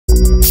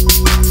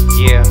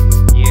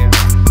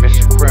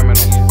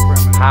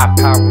High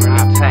Power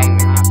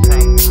Entertainment.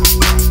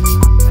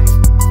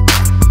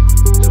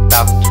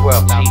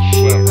 2012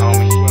 T-shit,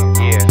 homie.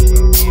 Yeah,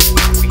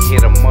 we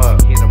hit 'em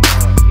up.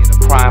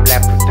 Crime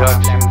Lab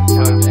Production,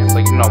 so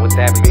you know what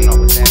that means.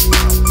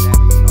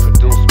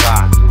 Produced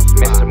by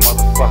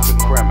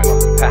Mr.Criminal.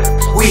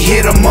 We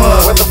hit 'em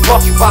up. Where the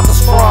fuck you bout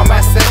us from? I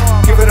said,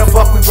 give it a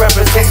fuck, we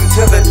representing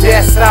to the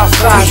dead south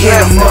side. We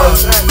hit 'em up.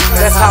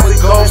 That's how it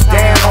goes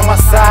down on my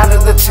side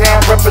of the town.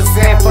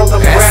 Represent for the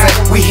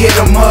brand. We hit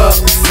 'em up.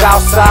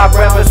 South side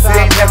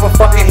represent. Never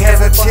fucking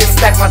hesitate.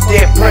 Stack my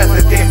dead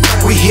president.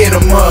 We hit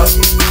 'em up.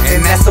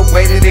 And that's the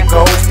way that it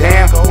goes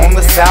down on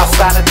the south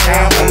side of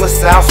town. On the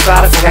south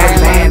side of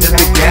town. Land of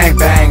the gang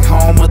bang,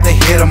 home of the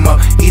hit 'em up.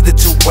 Either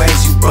two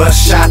ways, you bust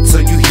shots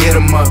or you hit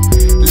 'em up.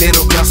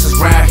 Little youngsters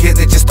round here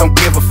that just don't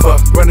give a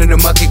fuck. Running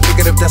them up and kick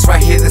it up, that's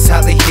right here, that's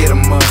how they hit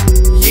 'em up.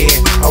 Yeah,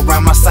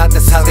 around my side,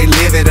 that's how they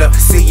live it up.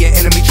 See your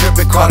enemy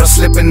tripping, caught them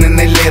slipping and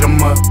they lit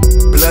 'em up.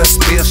 Blood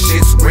spill,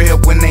 shit's real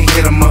when they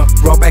hit 'em up.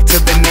 Roll back to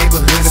the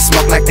neighborhood and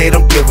smoke like they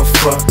don't give a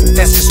fuck.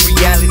 That's just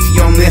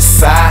reality on this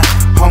side.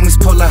 Homies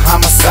pull a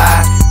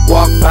homicide,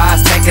 walk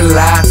bys, taking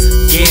lives.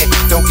 Yeah,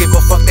 don't give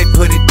a fuck, they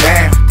put it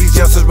down. These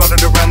youngsters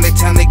running around their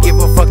town, they give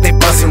a fuck, they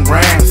bustin'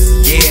 rams.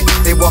 Yeah,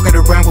 they walking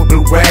around with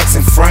blue rags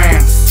and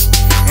frowns,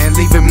 and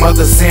leaving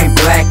mothers in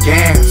black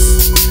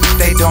gowns.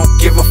 They don't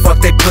give a fuck,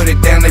 they put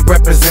it down, they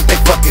represent they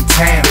fucking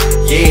town.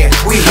 Yeah,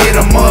 we hit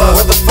 'em up.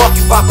 Where the fuck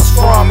you bout us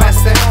from? I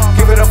said,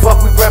 give it a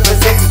fuck, we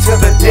representing to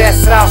the dead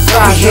south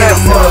side. We hit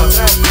 'em up.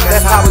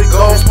 That's how it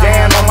goes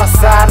down on my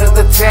side of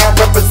the town.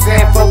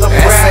 Represent for the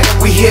brand.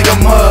 We hit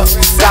 'em up.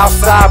 South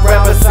side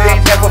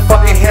represent. Never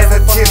fucking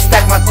hesitate.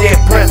 Stack my dead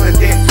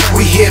president.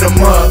 We hit 'em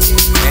up.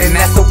 And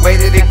that's the way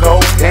that it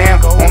goes down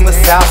on the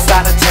south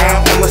side of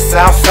town. On the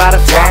south side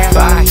of town.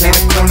 By in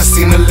the corner,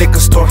 seen a liquor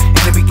store,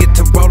 and if we get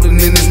to rolling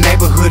in this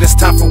neighborhood, it's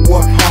time for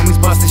war. Homies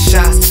busting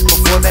shots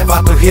before they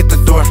about to hit the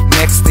door.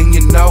 Next thing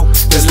you know,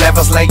 there's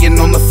levels laying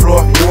on the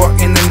floor. War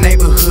in the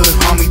neighborhood,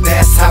 homie,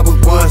 that's how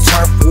it was.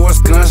 Turf wars,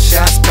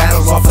 gunshots,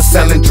 battles off of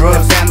selling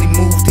drugs. The family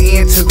moved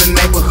into the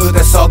neighborhood,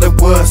 that's all there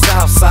was.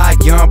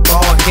 Southside, young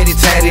ball, headed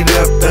tatted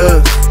up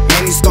thugs.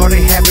 And he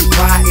started having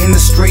pride in the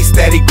streets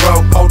that he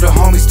grow. Older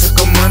homies took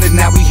him under,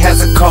 now he has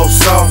a cold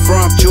soul.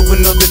 From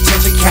juvenile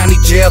detention, county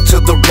jail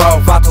to the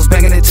road. Vatos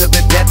banging it to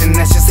the death, and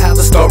that's just how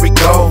the story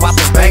goes.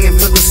 Vatos banging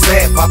for the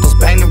set, Vatos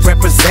banging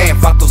represent.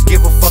 Vatos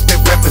give a fuck, they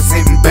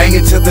representin',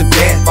 banging to the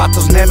death.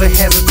 Vatos never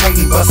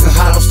hesitating, bustin'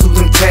 hollows to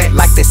them tech.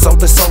 Like they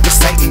sold their soul to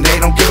Satan, they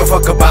don't give a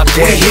fuck about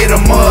that. We hit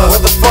 'em up. Where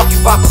the fuck you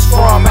Vatos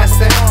from? I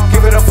said,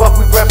 give it a fuck,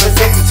 we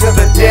representin' to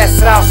the dead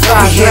south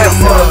side. We hit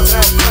 'em up.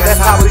 That's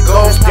how it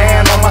goes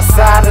down on my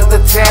side of the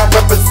town.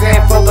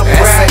 Represent for the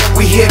brand.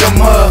 We hit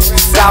 'em up.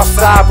 South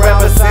side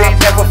represent.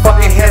 Never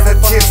fucking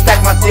hesitate.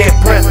 Stack my dead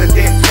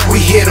president. We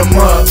hit 'em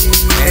up.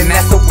 And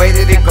that's the way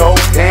that it goes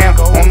down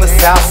on the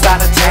south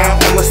side of town.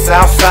 On the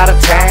south side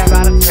of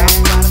town.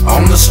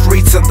 On the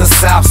streets of the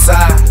south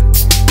side.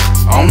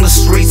 On the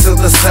streets of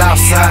the south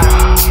side.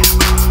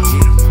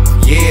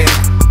 Yeah,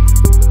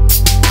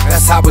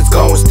 that's how it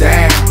goes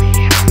down.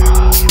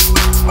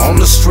 On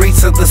the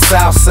streets of the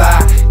south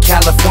side.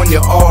 California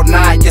all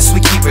night, yes, we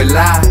keep it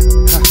live.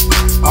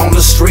 On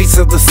the streets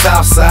of the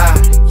south side,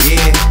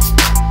 yeah,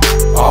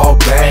 all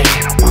day.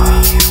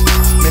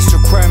 Mr.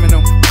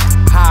 Criminal,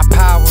 high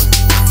power.